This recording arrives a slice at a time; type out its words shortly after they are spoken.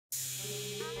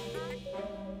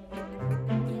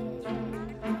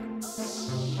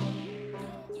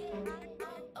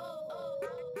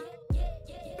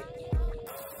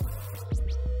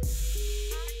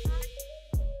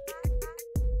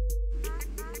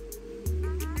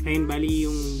Ayun, bali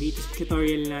yung dito sa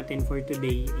tutorial natin for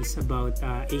today is about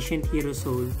Ancient Hero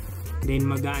Soul. Then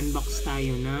mag-unbox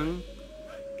tayo ng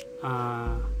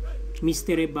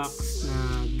mystery box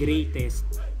na greatest.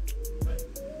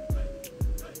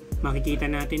 Makikita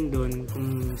natin doon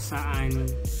kung saan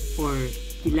or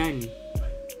ilan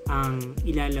ang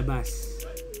ilalabas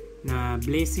na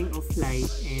Blessing of Light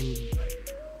and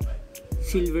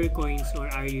silver coins or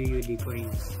RUUD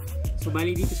coins. So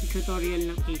bali dito sa tutorial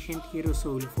ng Ancient Hero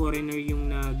Soul, foreigner yung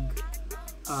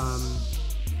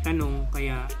tanong,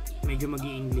 kaya medyo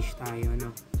mag-i-English tayo,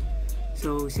 no?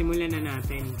 So simulan na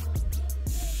natin.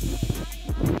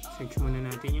 Search muna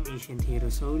natin yung Ancient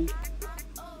Hero Soul.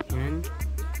 Yan.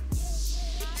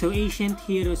 So Ancient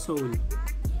Hero Soul,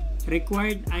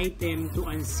 required item to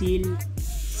unseal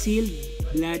sealed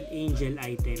blood angel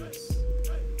items.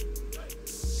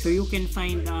 So you can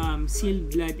find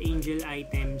sealed blood angel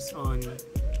items on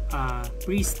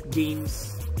priest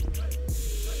games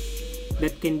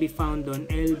that can be found on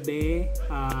LB,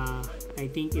 I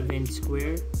think Event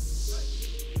Square.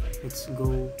 Let's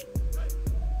go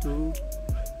to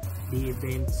the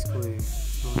Event Square.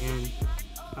 So yan,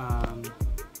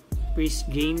 priest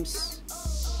games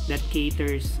that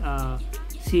caters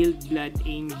sealed blood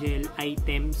angel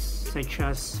items such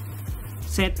as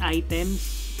set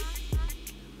items.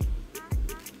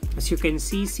 As you can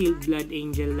see, sealed blood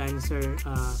angel lancer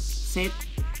set,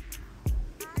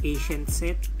 ancient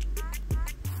set,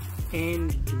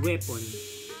 and weapon.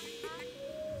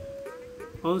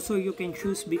 Also, you can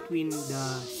choose between the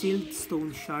sealed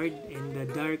stone shard and the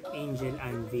dark angel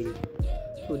anvil.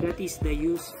 So that is the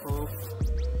use of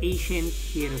Ancient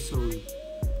Hero Soul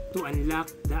to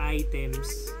unlock the items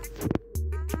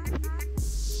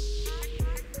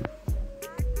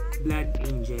Blood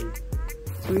Angel.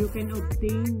 So you can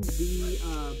obtain the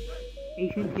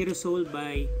Ancient Hero Soul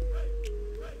by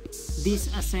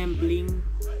disassembling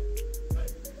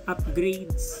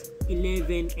upgrades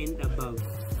 11 and above.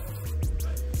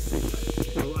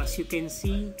 So as you can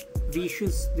see,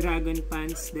 Vicious Dragon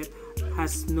Pants that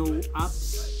has no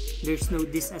ups, there's no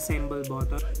disassemble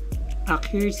button.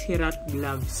 Akir's Herat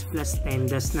Gloves plus 10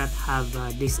 does not have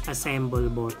a disassemble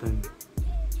button.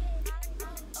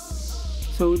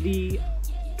 So the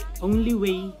only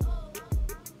way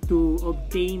to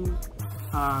obtain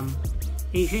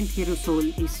Ancient Hero Soul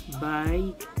is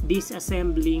by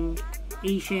disassembling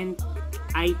ancient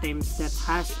items that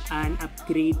has an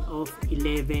upgrade of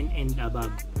 11 and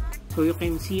above. So you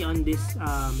can see on this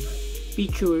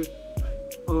picture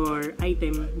or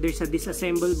item, there's a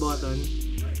disassemble button.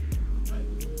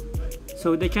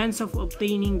 So the chance of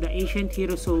obtaining the Ancient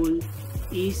Hero Soul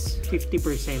is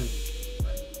 50%.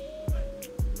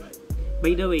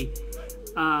 By the way,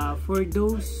 for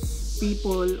those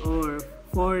people or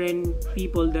foreign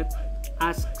people that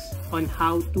asks on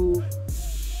how to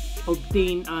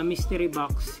obtain a mystery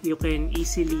box, you can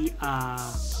easily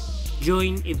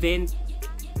join event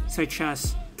such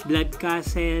as Blood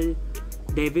Castle,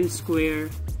 Devil Square,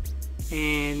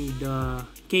 and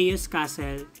Chaos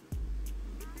Castle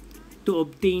to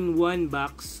obtain one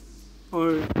box,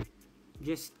 or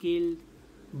just kill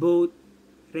both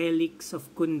relics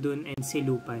of Kundun and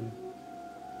Silupan.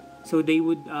 So they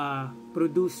would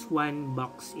produce one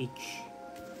box each.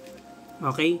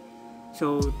 Okay?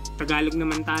 So Tagalog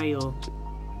naman tayo.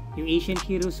 Yung Ancient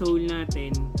Hero Soul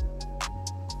natin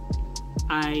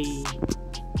ay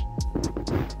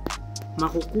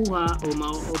makukuha o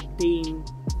ma-obtain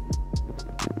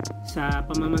sa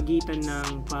pamamagitan ng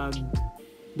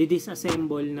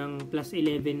pag-disassemble ng plus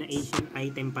 11 na ancient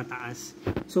item pataas.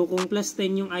 So kung plus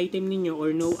 10 yung item ninyo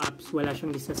or no ups, wala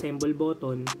siyang disassemble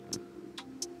button,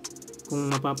 kung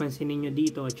mapapansin niyo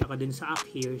dito at saka dun sa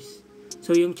Akhirs.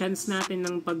 So yung chance natin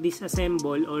ng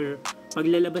pag-disassemble or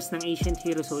paglalabas ng Ancient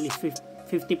Hero Soul is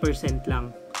 50%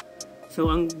 lang. So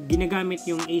ang ginagamit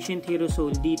yung Ancient Hero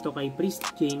Soul dito kay Priest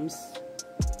James,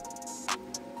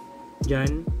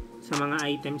 dyan sa mga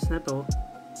items na to,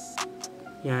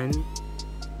 yan,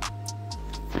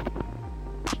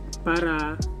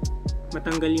 para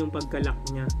matanggal yung pagkalak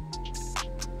niya.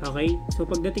 Okay? So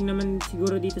pagdating naman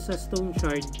siguro dito sa Stone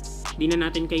Shard, di na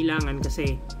natin kailangan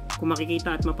kasi kung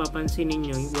makikita at mapapansin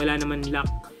ninyo, wala naman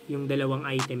lock yung dalawang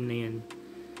item na yan.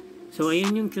 So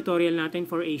ayan yung tutorial natin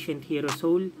for Ancient Hero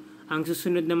Soul. Ang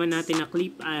susunod naman natin na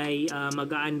clip ay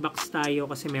mag-unbox tayo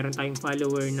kasi meron tayong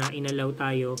follower na inalaw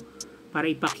tayo para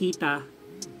ipakita,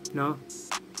 no?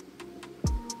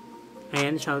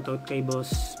 Ayan, shoutout kay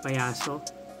Boss Payaso.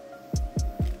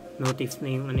 Notif na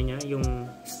yung ano niya, yung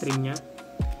stream niya.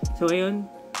 So ayun,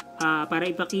 para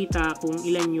ipakita kung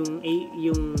ilan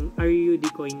yung RUD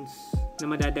coins na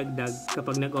madadagdag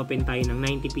kapag nag-open tayo ng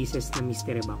 90 pieces na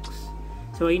mystery box.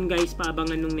 So ayun guys,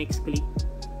 paabangan nung next clip.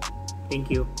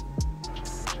 Thank you.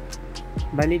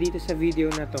 Bali dito sa video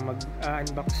na to,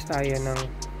 mag-unbox tayo ng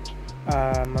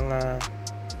mga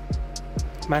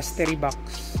mystery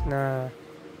box na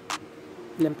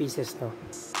ilang pieces to?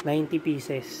 90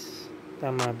 pieces.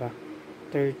 Tama ba?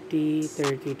 30,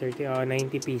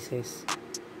 90 pieces.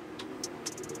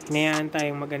 Hinayaan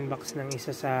tayong mag-unbox ng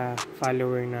isa sa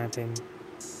follower natin.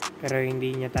 Pero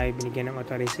hindi niya tayo binigyan ng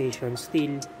authorization.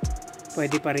 Still,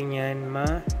 pwede pa rin yan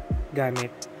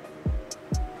magamit.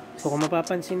 So kung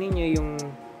mapapansin niyo yung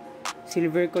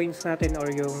silver coins natin or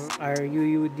yung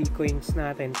RUUD coins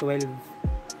natin, 12.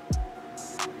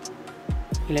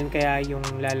 Ilan kaya yung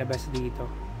lalabas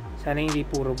dito? Sana hindi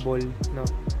puro ball, no?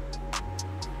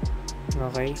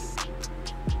 Okay.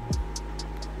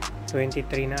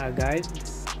 23 na agad.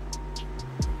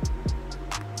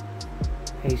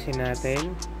 Ayusin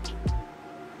natin.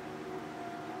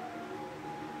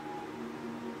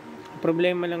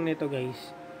 Problema lang nito guys,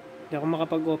 hindi ako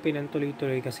makapag-open ng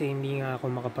tuloy-tuloy kasi hindi nga ako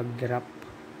makapag-drop.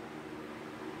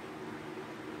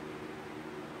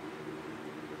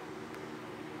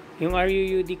 Yung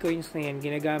RUUD coins na yan,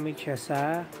 ginagamit siya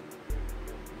sa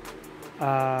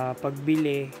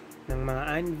pagbili ng mga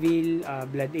anvil,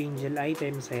 blood angel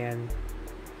items, ayan.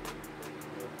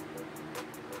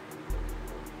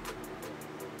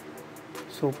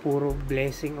 So, puro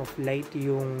blessing of light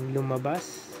yung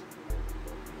lumabas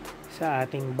sa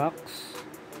ating box.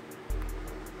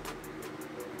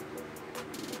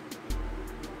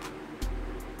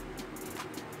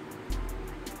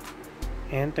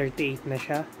 And 38 na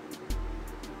siya.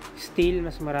 Still,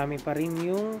 mas marami pa rin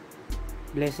yung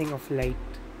blessing of light.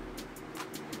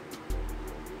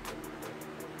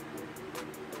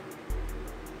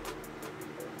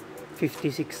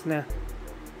 $56 na.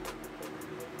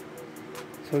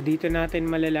 So, dito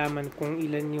natin malalaman kung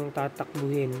ilan yung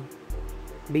tatakbuhin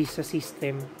based sa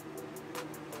system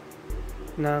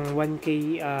ng 1K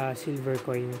silver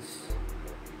coins.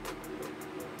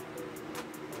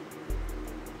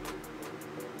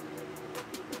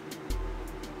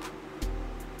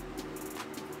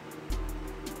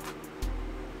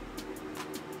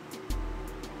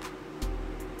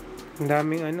 Ang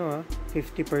daming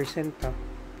 50%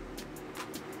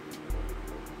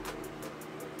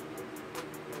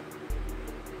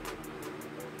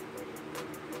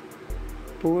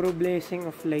 Puro blessing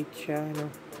of light siya, no?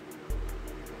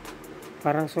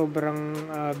 Parang sobrang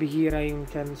bihira yung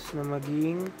chance na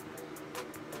maging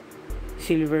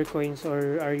silver coins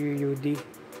or RUUD.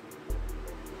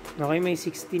 Okay, may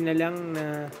 60 na lang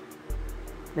na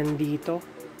nandito.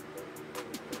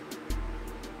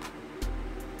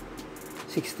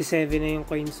 67 na yung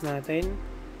coins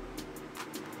natin.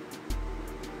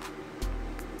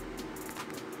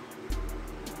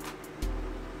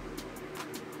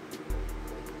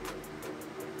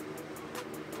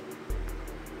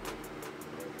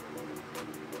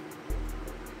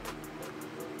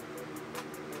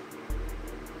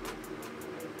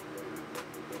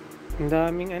 Ang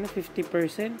daming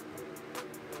 50%.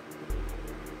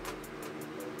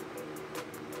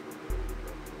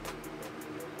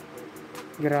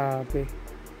 Grabe.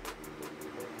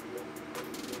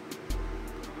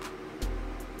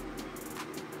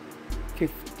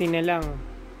 50 na lang.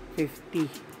 50.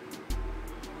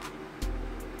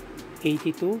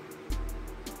 82.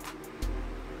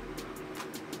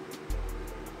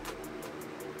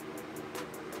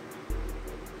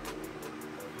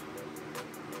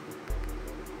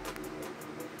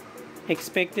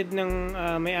 Expected ng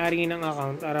may-ari ng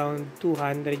account around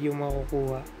 200 yung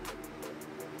makukuha.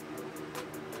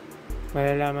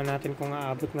 Malalaman natin kung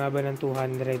aabot nga ba ng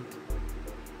 200.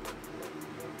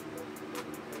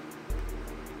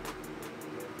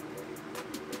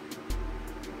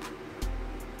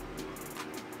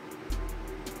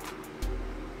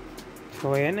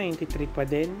 So ayan, 93 pa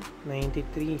din.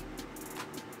 93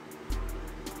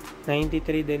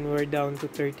 then we're down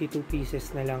to 32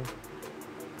 pieces na lang.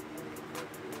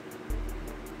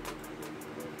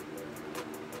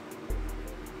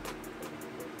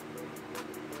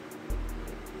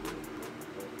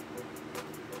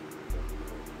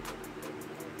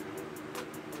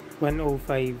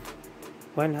 $105,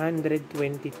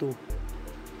 122.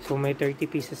 So may 30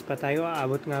 pieces pa tayo.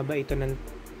 Aabot nga ba ito ng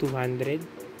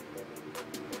 200?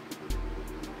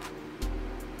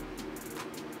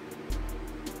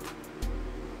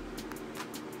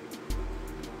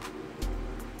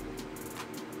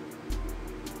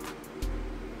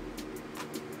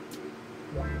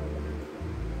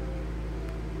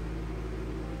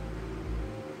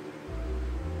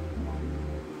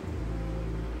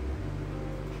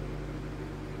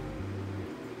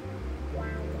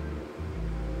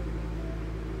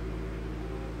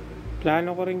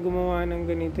 Plano ko rin gumawa ng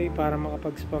ganito para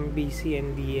makapag-spam BC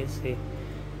and DS eh.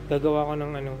 Gagawa ko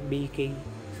ng BK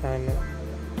sana.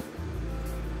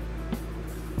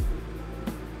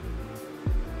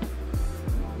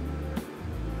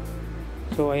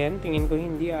 So ayan, tingin ko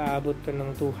hindi aabot to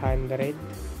ng 200.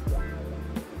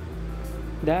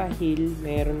 Dahil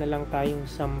meron na lang tayong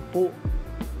 10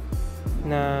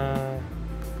 na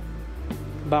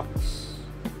box.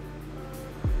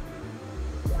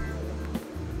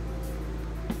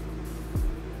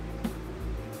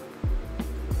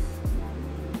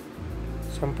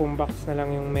 Sampung box na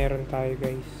lang yung meron tayo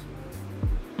guys.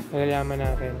 Malalaman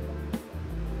natin.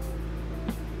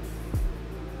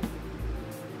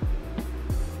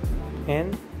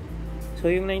 And so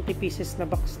yung 90 pieces na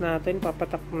box natin,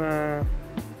 papatak na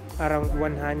around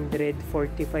 145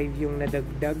 yung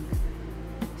nadagdag.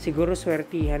 Siguro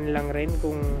swertihan lang rin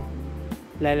kung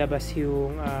lalabas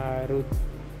yung root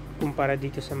kumpara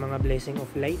dito sa mga blessing of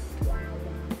light.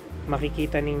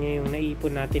 Makikita ninyo yung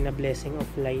naipon natin na blessing of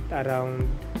light around,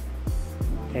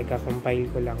 teka, compile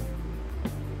ko lang.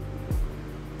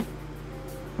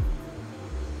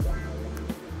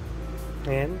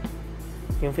 Ayan,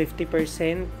 yung 50%,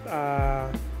 55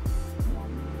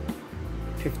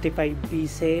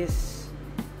 pieces,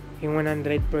 yung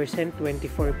 100%,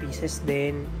 24 pieces,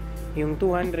 then yung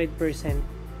 200%,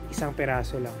 isang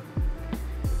peraso lang.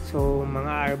 So,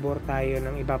 mga arbor tayo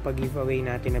ng ipapag-giveaway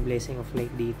natin na blessing of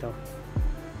light dito.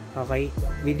 Okay?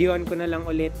 Videoan ko na lang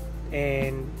ulit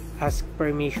and ask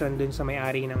permission dun sa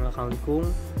may-ari ng account kung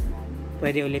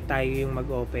pwede ulit tayo yung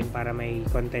mag-open para may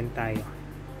content tayo.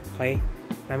 Okay?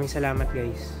 Maraming salamat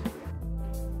guys.